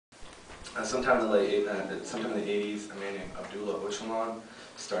Sometime in the 80s, a man named Abdullah Öcalan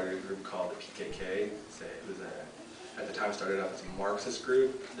started a group called the PKK. It was at the time started out as a Marxist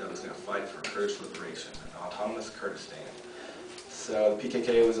group that was going to fight for Kurdish liberation in autonomous Kurdistan. So the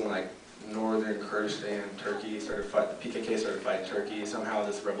PKK was in like northern Kurdistan, Turkey. The PKK started fighting Turkey. Somehow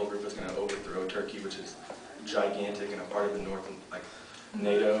this rebel group was going to overthrow Turkey, which is gigantic and a part of the North, like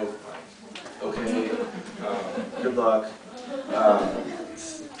NATO. Okay, good luck.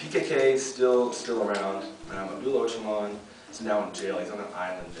 PKK is still around. Abdullah Öcalan is now in jail. He's on an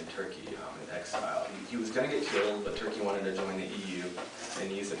island in Turkey in exile. He was going to get killed, but Turkey wanted to join the EU. And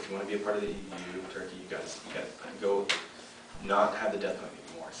he said, if you want to be a part of the EU, Turkey, you got to go not have the death penalty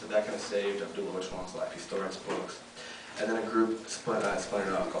anymore. So that kind of saved Abdullah Öcalan's life. He still writes books. And then a group splintered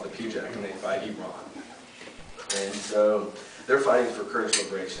off called the PJAK, and they fight Iran. And so they're fighting for Kurdish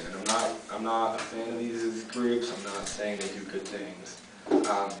liberation. And I'm not a fan of these groups. I'm not saying they do good things.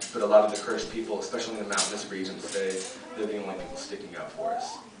 But a lot of the Kurdish people, especially in the mountainous regions, say they're the only people sticking up for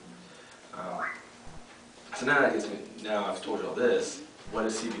us. So now I've told you all this, what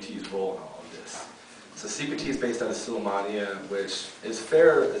is CPT's role in all of this? So CPT is based out of Sulaymaniyah, which is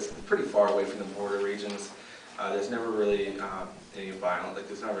pretty far away from the border regions. There's never really any violence, like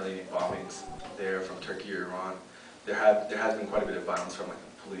there's not really any bombings there from Turkey or Iran. There has been quite a bit of violence from like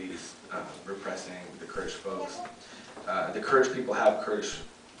the police repressing the Kurdish folks. The Kurdish people have Kurdish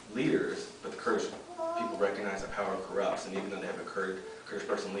leaders, but the Kurdish people recognize that power corrupts, and even though they have a Kurdish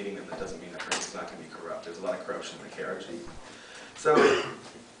person leading them, that doesn't mean that person's not going to be corrupt. There's a lot of corruption in the KRG. So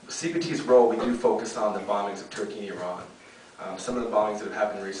CPT's role, we do focus on the bombings of Turkey and Iran. Some of the bombings that have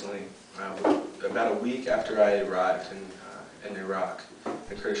happened recently, about a week after I arrived in Iraq,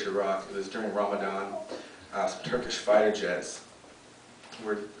 in Kurdish Iraq, it was during Ramadan, some Turkish fighter jets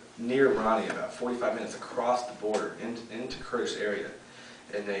were near Rani, about 45 minutes across the border into Kurdish area,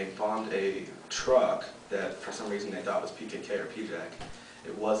 and they bombed a truck that for some reason they thought was PKK or PJAK.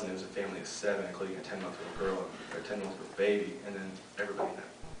 It wasn't. It was a family of 7, including a 10-month-old girl and a 10-month-old baby, and then everybody in that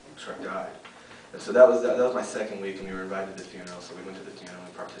truck died. And so that was my second week, and we were invited to the funeral. So we went to the funeral,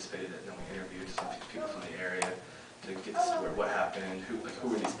 we participated, and then we interviewed some people from the area to get the story, what happened, who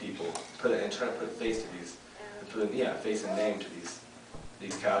were these people, and try to put a face to these, face and name to these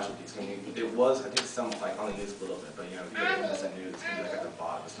casualties. I mean, it was, I think, some like on the news a little bit, but you know, if you go to MSN News, it's gonna be like at the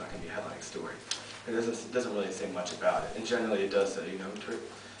bottom. It's not gonna be a headline story. It doesn't really say much about it. And generally, it does say, you know,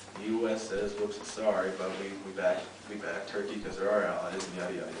 the U.S. says, "Whoops, sorry, but we back Turkey because they're our allies," and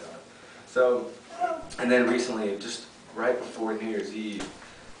yada yada yada. So, and then recently, just right before New Year's Eve,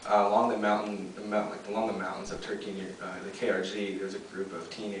 along the mountains of Turkey, the KRG, there's a group of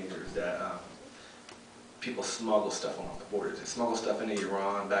teenagers that people smuggle stuff along the borders. They smuggle stuff into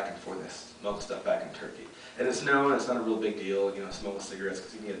Iran, back and forth. They smuggle stuff back in Turkey. And it's known, it's not a real big deal, you know, smuggle cigarettes,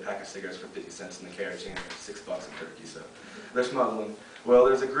 because you can get a pack of cigarettes for 50 cents in the KRG and they're $6 in Turkey, so they're smuggling. Well,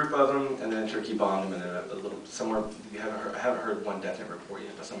 there's a group of them, and then Turkey bombed them, and they're a little, somewhere, I haven't heard one definite report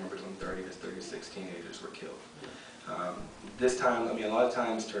yet, but somewhere between 30 to 36 teenagers were killed. This time, I mean, a lot of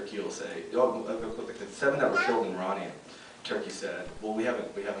times Turkey will say, like the 7 that were killed in Rania, Turkey said, well, we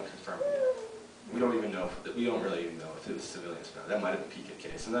haven't confirmed it yet. We don't really even know if it was civilians. No, that might have been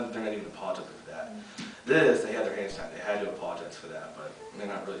PKK. So they're not even apologizing for that. This, they had their hands tied. They had to apologize for that, but they're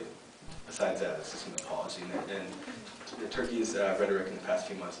not really. Besides that, it's just an apology. And Turkey's rhetoric in the past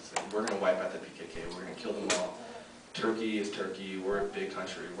few months is that we're going to wipe out the PKK. We're going to kill them all. Turkey is Turkey. We're a big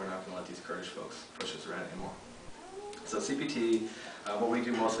country. We're not going to let these Kurdish folks push us around anymore. So CPT, what we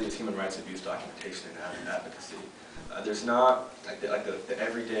do mostly is human rights abuse documentation and advocacy. There's not like the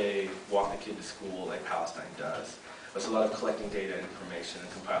everyday walk the kid to school like Palestine does. There's a lot of collecting data and information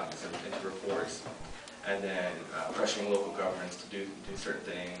and compiling this into reports, and then pressuring local governments to do certain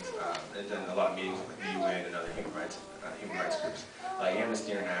things, and then a lot of meetings with the UN and other human rights groups like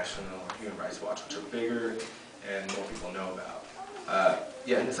Amnesty International or Human Rights Watch, which are bigger and more people know about.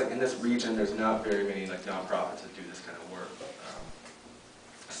 Yeah, and it's like in this region, there's not very many like nonprofits that do this kind of work.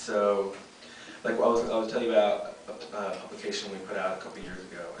 So, like I was telling you about a publication we put out a couple years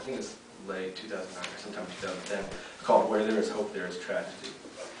ago. I think it's late 2009 or sometime in 2010, called "Where There Is Hope, There Is Tragedy."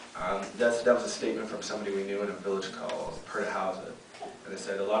 That was a statement from somebody we knew in a village called Pertahausa. And they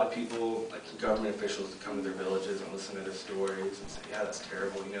said a lot of people, like government officials, come to their villages and listen to their stories and say, "Yeah, that's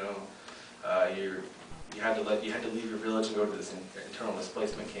terrible. You know, you had to leave your village and go to this internal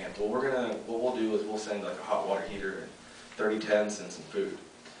displacement camp. Well, what we'll do is we'll send like a hot water heater and 30 tents and some food."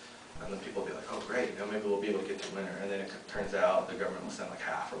 And then people will be like, "Oh, great, you know, maybe we'll be able to get through winter." And then it turns out the government will send like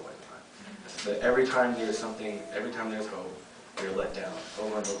half or whatnot. So every time there's something, every time there's hope, they're let down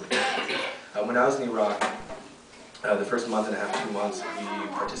over and over again. When I was in Iraq, The first month and a half, 2 months, we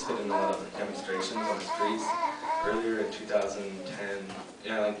participated in a lot of demonstrations on the streets. Earlier in 2010,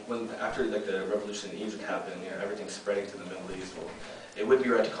 after like the revolution in Egypt happened, everything's spreading to the Middle East. Well, it would be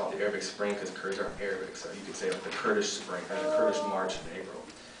right to call it the Arabic Spring because Kurds aren't Arabic, so you could say like the Kurdish Spring or the Kurdish March in April.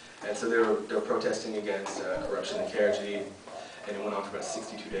 And so they were protesting against corruption in KRG, and it went on for about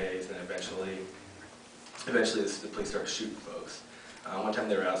 62 days. And eventually the police started shooting folks. One time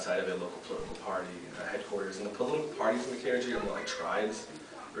they were outside of a local political party headquarters, and the political parties in the KRG are more like tribes.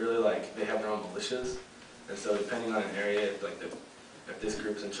 Really, like they have their own militias, and so depending on an area, like if this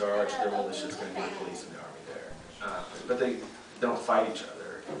group's in charge, their militia is going to be the police and the army there. But they don't fight each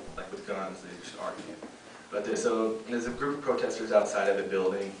other like with guns; they just argue. But so there's a group of protesters outside of a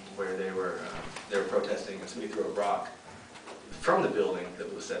building where they were protesting, and somebody threw a rock from the building that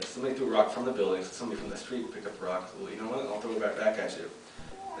was set. Somebody threw a rock from the building, so somebody from the street picked up the rock. Well, you know what? I'll throw it back at you.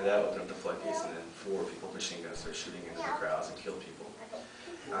 And that opened up the floodgates, and then 4 people with machine guns started shooting into the crowds and killed people.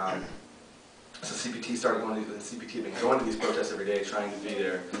 So CPT started going to CPT had been going to these protests every day, trying to be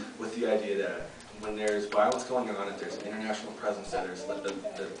there with the idea that when there's violence going on, if there's an international presence there, the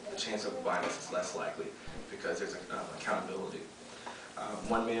chance of violence is less likely because there's accountability.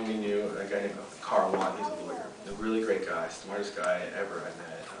 One man we knew, a guy named Carl, he's a lawyer, a really great guy, smartest guy ever I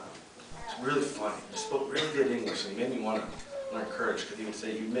met. He's really funny. He spoke really good English, and he made me want to learn Kurdish because he would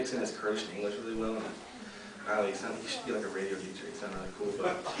say, you mix in his Kurdish and English really well. And he should be like a radio DJ. He sounded really cool.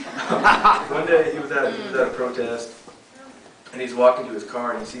 But one day he was at a protest, and he's walking to his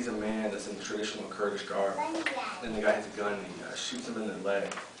car, and he sees a man that's in the traditional Kurdish garb, and the guy has a gun, and he shoots him in the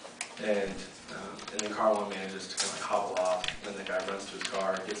leg. And then Carl manages to kind of like hobble off, and the guy runs to his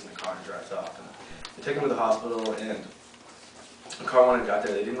car, gets in the car, and drives off. And they take him to the hospital, and when Carl got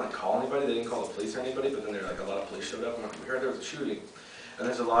there, they didn't like call anybody, they didn't call the police or anybody, but then a lot of police showed up, and we heard there was a shooting. And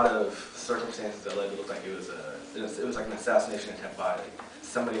there's a lot of circumstances that led it to look like it was like an assassination attempt by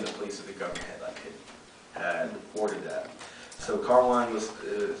somebody in the police or the government had ordered that. So Carl was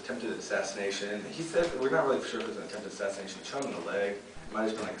attempted assassination. He said, we're not really sure if it was an attempted assassination, he shot him in the leg. It might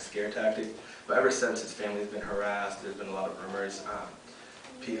have been like a scare tactic. But ever since, his family's been harassed. There's been a lot of rumors.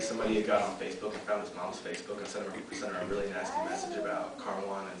 Somebody had got on Facebook and found his mom's Facebook and sent her a really nasty message about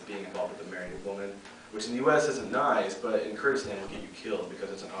Carwan and being involved with a married woman, which in the U.S. isn't nice, but in Kurdistan will get you killed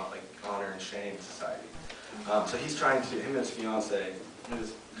because it's an honor and shame society. So he's trying to, him and his fiance, it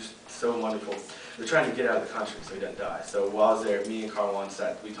was just so wonderful. They're trying to get out of the country so he doesn't die. So while I was there, me and Carwan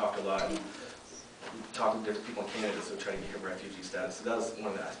sat, we talked a lot, and talking to different people in Canada, so trying to get him refugee status. So that was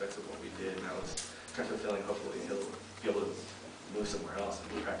one of the aspects of what we did, and that was kind of fulfilling. Hopefully he'll be able to move somewhere else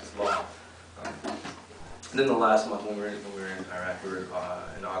and practice law. And then the last month when we were in Iraq, we were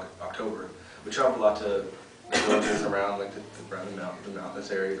in October. We traveled a lot to the villages around the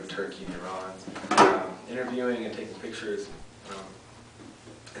mountainous areas of Turkey and Iran, interviewing and taking pictures.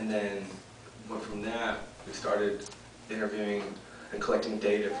 And then from that, we started interviewing and collecting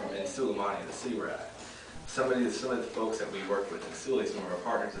data from in Suleimania, the city we're at. Some of the folks that we worked with in Sule, some of our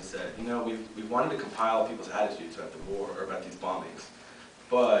partners, have said, we've wanted to compile people's attitudes about the war or about these bombings,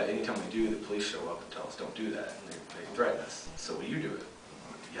 but anytime we do, the police show up and tell us don't do that, and they threaten us. So will you do it?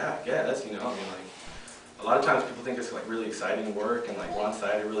 Yeah, that's a lot of times people think it's like really exciting work, and like one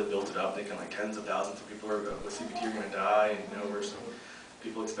side really built it up, thinking like tens of thousands of people with CPT are going to die, and we're some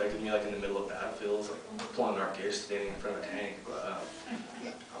people expected me like in the middle of battlefields, like pulling an arcade, standing in front of a tank. But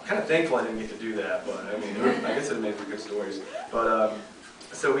I'm kind of thankful I didn't get to do that. But I mean, I guess it made for good stories. But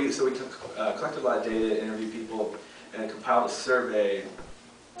so we collected a lot of data, interviewed people, and compiled a survey,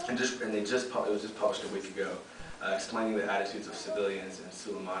 and it was just published a week ago, explaining the attitudes of civilians in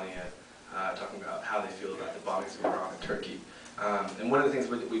Suleimania, talking about how they feel about the bombings of Iran and Turkey. And one of the things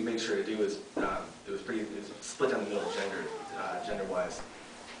we made sure to do is it was split down the middle gender-wise.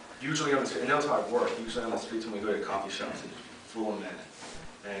 Usually on the street, and that was how it worked. Usually on the streets when we go to coffee shops, it's full of men,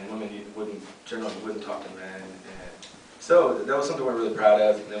 and women generally wouldn't talk to men. And so that was something we're really proud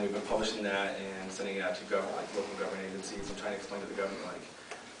of. And then we've been publishing that and sending it out to local government agencies and trying to explain to the government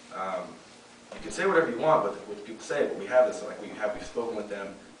you can say whatever you want, but what people say, but we have this, we've spoken with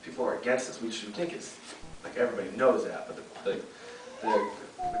them. People are against us. We should think it's like everybody knows that, but the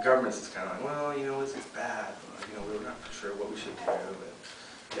government is kind of like, well, it's bad. But, we're not sure what we should do, and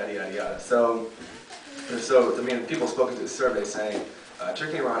yada yada yada. So people spoke to the survey saying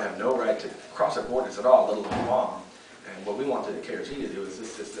Turkey and Iran have no right to cross our borders at all, let alone bomb. And what we wanted the KRG to do is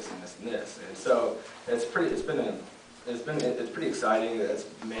this, and this, and this. And so it's pretty exciting. It's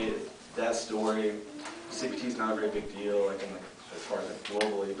made that story. CPT is not a very big deal, as far as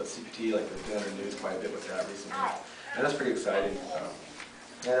globally, but CPT has been in the news quite a bit with that recently, and that's pretty exciting.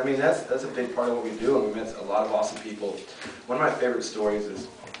 And I mean, that's a big part of what we do, and we met a lot of awesome people. One of my favorite stories is,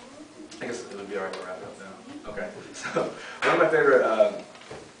 I guess it would be all right to wrap it up now. Okay, so one of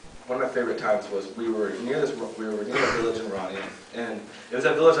my favorite times was we were near a village in Ronnie, and it was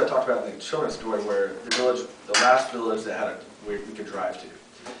that village I talked about in the children's story, where the last village that had we could drive to.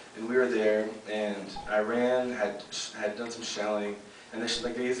 And we were there, and Iran had done some shelling, and they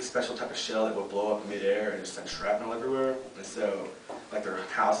used a special type of shell that would blow up in midair and just send shrapnel everywhere. And so, like, their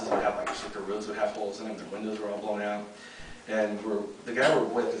houses would have, like, their roofs would have holes in them, their windows were all blown out. And the guy we're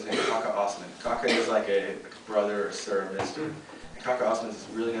with, his name is Kaka Osman. Kaka is like a brother or sir, mister. And Kaka Osman is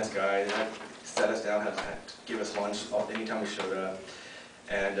this really nice guy. He set us down, had to give us lunch anytime we showed up.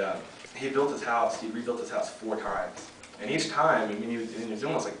 And he rebuilt his house 4 times. And each time, I mean, he was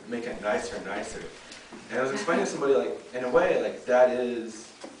almost like making it nicer and nicer. And I was explaining to somebody, like, in a way, like, that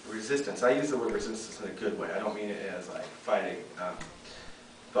is resistance. I use the word resistance in a good way. I don't mean it as, like, fighting.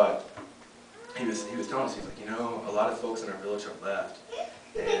 But he was telling us, he's like, you know, a lot of folks in our village have left,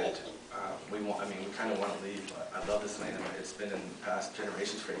 and we kind of want to leave, but I love this land. It's been in past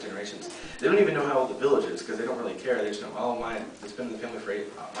generations, for 8 generations. They don't even know how old the village is, because they don't really care. They just know, oh, it's been in the family for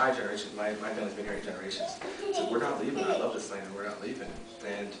my generation. My family's been here 8 generations. So we're not leaving. I love this land, and we're not leaving.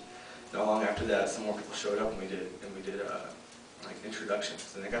 And not long after that, some more people showed up, and we did like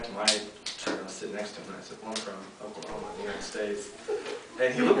introductions. And they got to my church. I was sitting next to him, and I said, well, I'm from Oklahoma, the United States.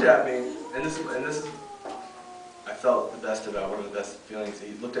 And he looked at me, and this is I felt the best about, one of the best feelings.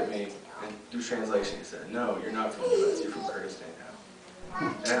 He looked at me, and through translation, he said, no, you're not from the U.S., you're from Kurdistan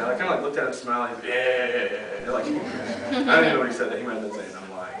now. And I kind of looked at him, smiling, yeah. Like, I don't even know what he said. He might have been saying I'm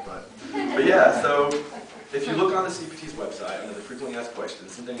lying, but yeah. So if you look on the CPT's website under the frequently asked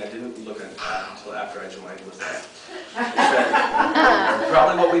questions, something I didn't look at until after I joined was that. It said,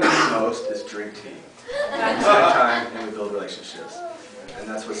 probably what we do most is drink tea. We spend time and we build relationships. And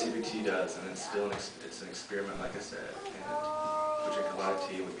that's what CPT does, and it's still it's an experiment, like I said. And we drink a lot of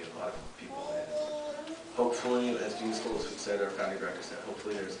tea, we meet a lot of people, and hopefully, as Dean Scholes said, our founding director said,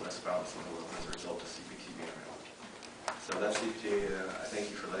 hopefully there's less violence in the world as a result of CPT being around. So that's CPT. I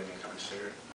thank you for letting me come and share.